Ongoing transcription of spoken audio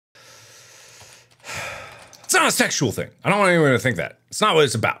not a sexual thing. I don't want anyone to think that. It's not what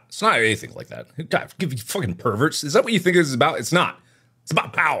it's about. It's not anything like that. God, give you fucking perverts. Is that what you think this is about? It's not. It's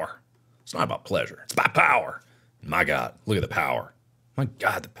about power. It's not about pleasure. It's about power. My God, look at the power. My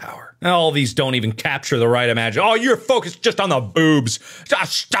God, the power. Now, all these don't even capture the right imagination. Oh, you're focused just on the boobs.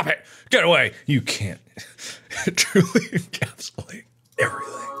 Just stop it. Get away. You can't truly encapsulate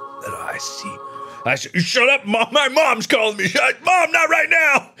everything that I see. Shut up, Mom. My mom's calling me. Mom, not right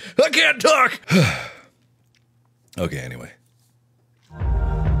now. I can't talk. Okay, anyway.